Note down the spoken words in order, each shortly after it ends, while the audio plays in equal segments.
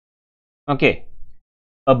Okay,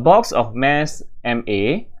 a box of mass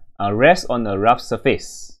MA rests on a rough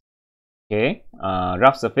surface. Okay,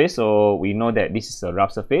 rough surface. So we know that this is a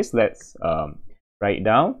rough surface. Let's write it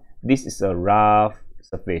down. This is a rough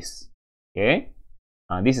surface. Okay,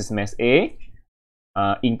 this is mass A.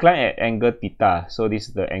 Inclined at angle theta. So this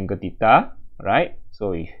is the angle theta, right?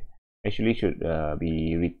 So it actually should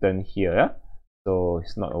be written here. So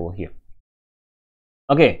it's not over here.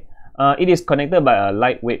 Okay, it is connected by a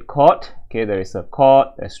lightweight cord. Okay, there is a cord,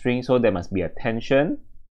 a string, so there must be a tension.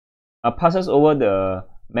 Passes over the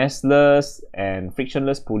massless and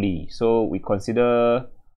frictionless pulley. So we consider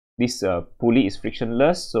this pulley is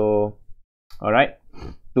frictionless. So, all right,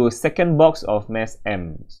 to second box of mass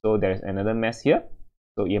M. So there is another mass here.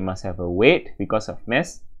 So it must have a weight because of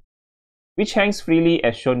mass, which hangs freely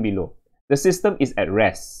as shown below. The system is at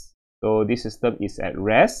rest. So this system is at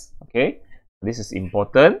rest. Okay, this is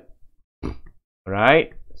important.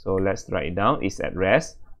 Right. So let's write it down. It's at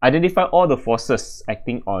rest. Identify all the forces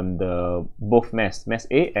acting on the both mass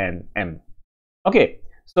A and M. Okay.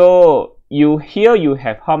 So here you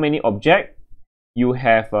have how many objects? You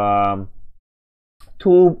have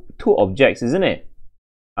two objects, isn't it?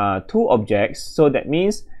 Two objects. So that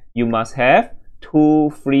means you must have two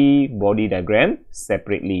free body diagrams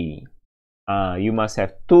separately. You must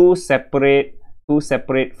have two separate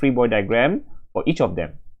free body diagrams for each of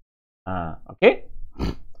them. Okay.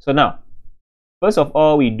 So now, first of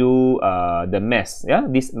all, we do the mass. Yeah,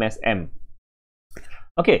 this mass M.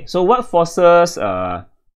 Okay. So what forces? Okay,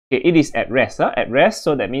 it is at rest. At rest.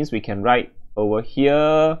 So that means we can write over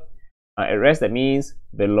here. At rest, that means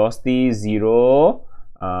velocity 0.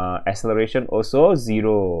 Acceleration also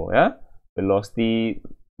 0. Yeah, velocity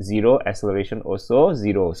 0, acceleration also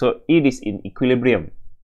 0. So it is in equilibrium.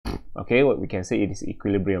 Okay, what we can say, it is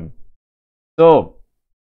equilibrium. So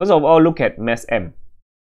first of all, look at mass M.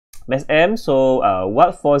 Mass M. So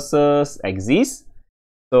what forces exist?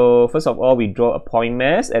 So first of all, we draw a point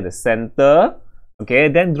mass at the center. Okay,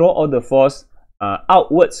 then draw all the force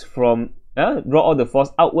outwards from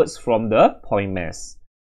the point mass.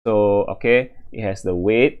 So okay, it has the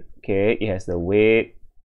weight. Okay, it has the weight.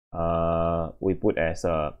 We put as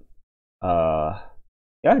a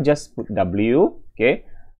yeah, just put W. Okay,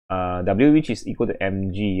 W, which is equal to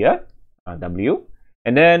mg. Yeah, W,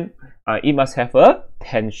 and then it must have a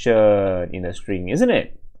tension in the string, isn't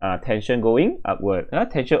it? Tension going upward.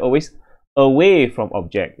 Tension always away from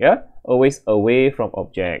object. Yeah, always away from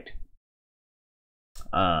object.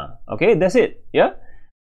 Okay, that's it. Yeah.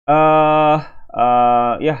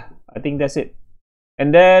 Yeah, I think that's it.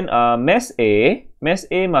 And then mass A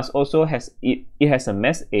must also has it has a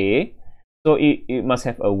mass A, so it must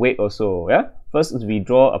have a weight also. Yeah. First we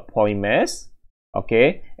draw a point mass.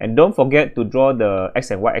 Okay, and don't forget to draw the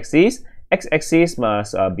x and y axis. X axis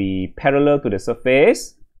must be parallel to the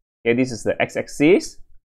surface. Okay, this is the x axis,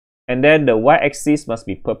 and then the y axis must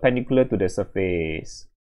be perpendicular to the surface.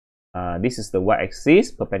 This is the y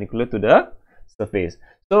axis perpendicular to the surface.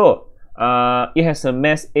 So it has a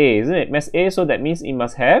mass A, isn't it? Mass A, so that means it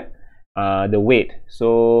must have the weight.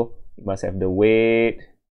 So it must have the weight.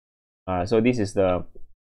 So this is the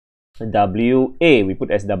WA. We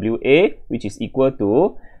put as WA, which is equal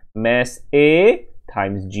to mass A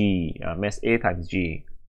times G. Mass A times G.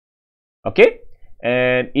 Okay,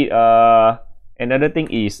 and it another thing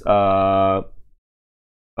is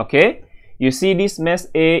okay. You see this mass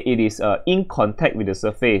A, it is in contact with the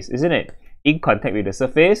surface, isn't it? In contact with the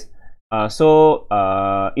surface. So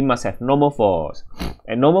it must have normal force,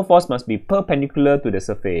 and normal force must be perpendicular to the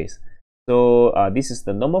surface. So this is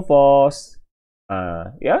the normal force.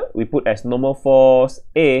 Yeah, we put as normal force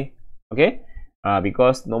A. Okay,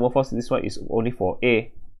 because normal force, this one is only for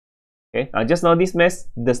A. Okay, just now this mass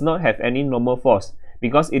does not have any normal force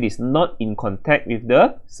because it is not in contact with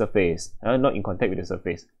the surface. Not in contact with the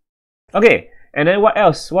surface. Okay, and then what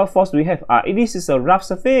else? What force do we have? This is a rough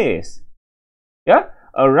surface. Yeah,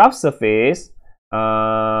 a rough surface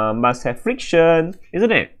must have friction,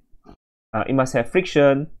 isn't it? It must have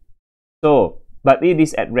friction. So, but it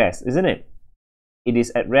is at rest, isn't it? It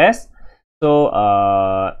is at rest. So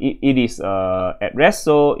it is at rest.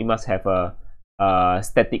 So it must have a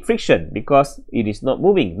static friction because it is not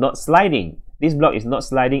moving, not sliding. This block is not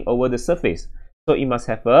sliding over the surface. So it must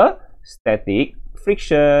have a static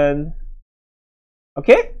friction.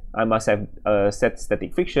 Okay, I must have a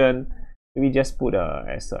static friction. We just put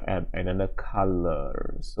as another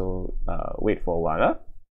color. So wait for a while.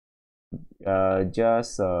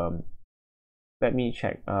 Just let me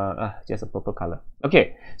check. Just a purple color.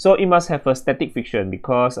 Okay, so it must have a static friction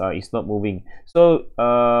because it's not moving. So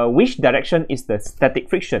which direction is the static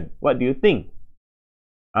friction? What do you think?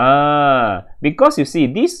 because you see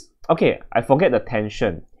this, okay, I forget the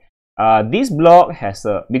tension. This block has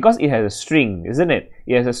a, because it has a string, isn't it?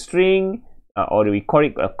 It has a string, or we call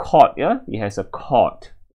it a chord, yeah? It has a chord.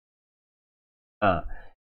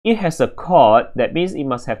 It has a chord, that means it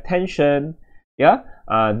must have tension, yeah?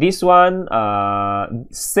 This one,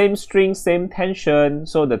 same string, same tension,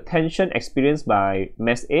 so the tension experienced by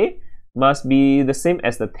mass A must be the same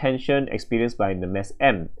as the tension experienced by the mass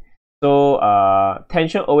M. So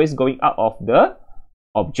tension always going out of the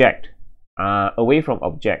object, away from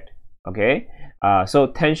object. Okay, so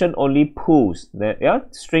tension only pulls, yeah,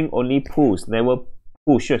 string only pulls, never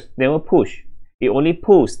pushes, never push. It only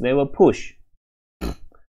pulls, never push.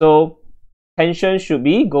 So tension should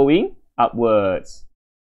be going upwards.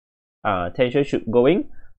 Tension should going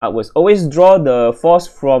upwards. Always draw the force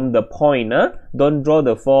from the point. Don't draw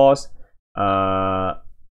the force at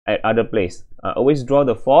other place. Always draw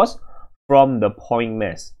the force from the point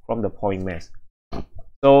mass. From the point mass.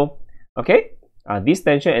 So okay. This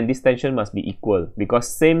tension and this tension must be equal because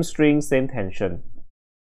same string, same tension,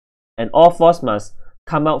 and all force must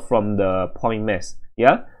come out from the point mass.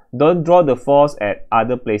 Yeah, don't draw the force at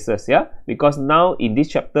other places. Yeah, because now in this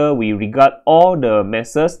chapter we regard all the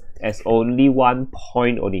masses as only one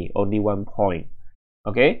point, only one point.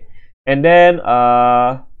 Okay, and then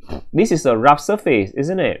this is a rough surface,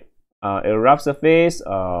 isn't it? A rough surface.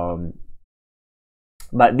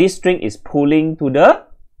 But this string is pulling to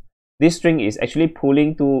the. This string is actually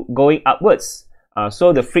pulling to going upwards.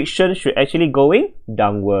 So the friction should actually going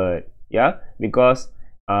downward. Yeah, because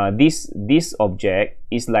this object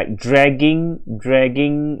is like dragging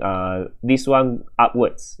this one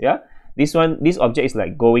upwards. Yeah, this object is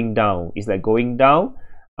like going down. It's like going down.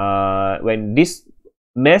 When this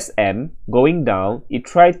mass M going down, it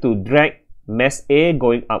try to drag mass A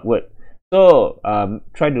going upward. So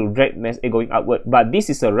try to drag mass A going upward. But this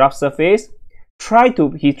is a rough surface.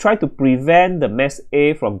 He tried to prevent the mass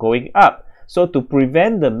A from going up. So to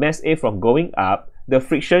prevent the mass A from going up, the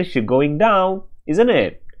friction should going down, isn't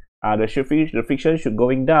it? The friction should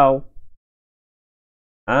going down.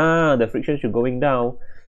 The friction should going down.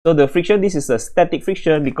 So the friction, this is a static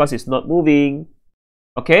friction because it's not moving.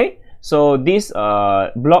 Okay, so this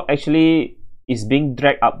block actually is being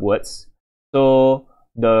dragged upwards. So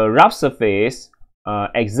the rough surface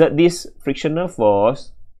exert this frictional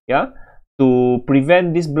force, yeah, to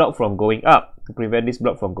prevent this block from going up.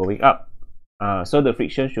 So the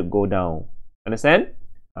friction should go down. Understand?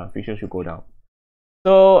 Friction should go down.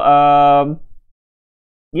 So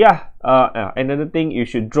yeah, another thing you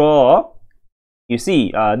should draw. You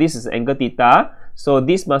see, this is angle theta, so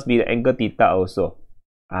this must be the angle theta also.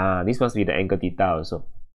 This must be the angle theta also.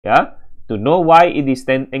 Yeah. To know why it is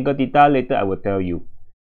angle theta, later I will tell you.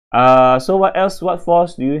 So what else? What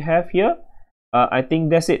force do you have here? I think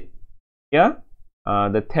that's it. Yeah.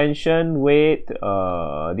 The tension, weight,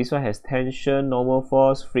 this one has tension, normal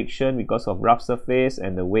force, friction because of rough surface,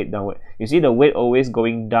 and the weight downward. You see the weight always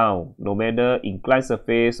going down, no matter inclined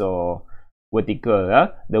surface or vertical.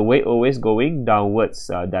 The weight always going downwards,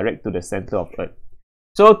 direct to the center of Earth.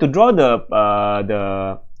 So to draw the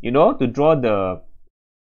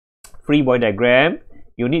free body diagram,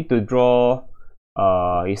 you need to draw.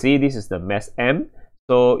 You see, this is the mass M.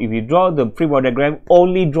 So if you draw the free body diagram,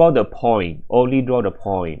 only draw the point. Only draw the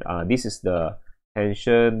point. This is the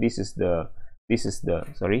tension. This is the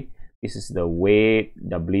weight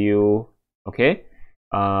W. Okay.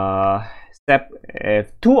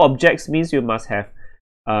 If two objects means you must have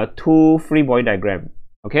two free body diagram.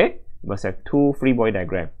 Okay, you must have two free body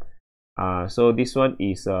diagram. So this one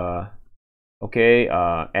is okay.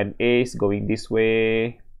 NA is going this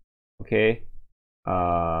way. Okay.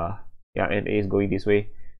 Yeah, NA is going this way.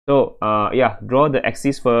 So yeah, draw the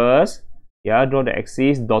axis first. Yeah, draw the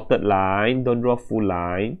axis, dotted line. Don't draw full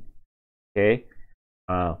line. Okay.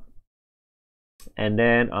 And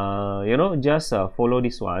then just follow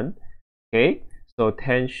this one. Okay. So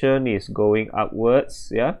tension is going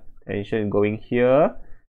upwards. Yeah, tension going here.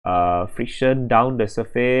 Friction down the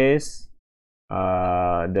surface.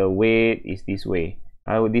 The weight is this way.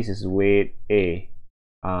 This is weight A.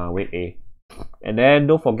 Weight A. And then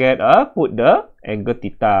don't forget put the angle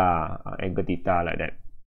theta, like that.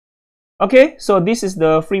 Okay, so this is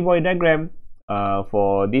the free body diagram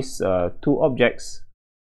for these two objects.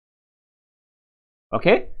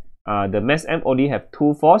 Okay, the mass M only have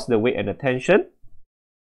two force, the weight and the tension.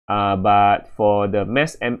 But for the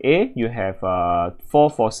mass MA, you have four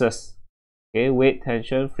forces. Okay, weight,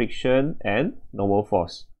 tension, friction, and normal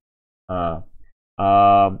force.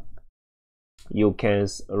 You can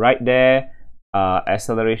write there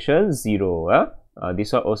acceleration 0.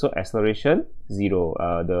 This one also acceleration 0.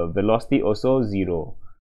 The velocity also 0.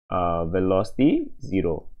 Velocity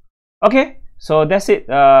 0. Okay, so that's it.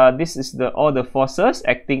 This is all the forces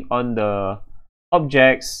acting on the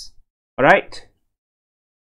objects. All right.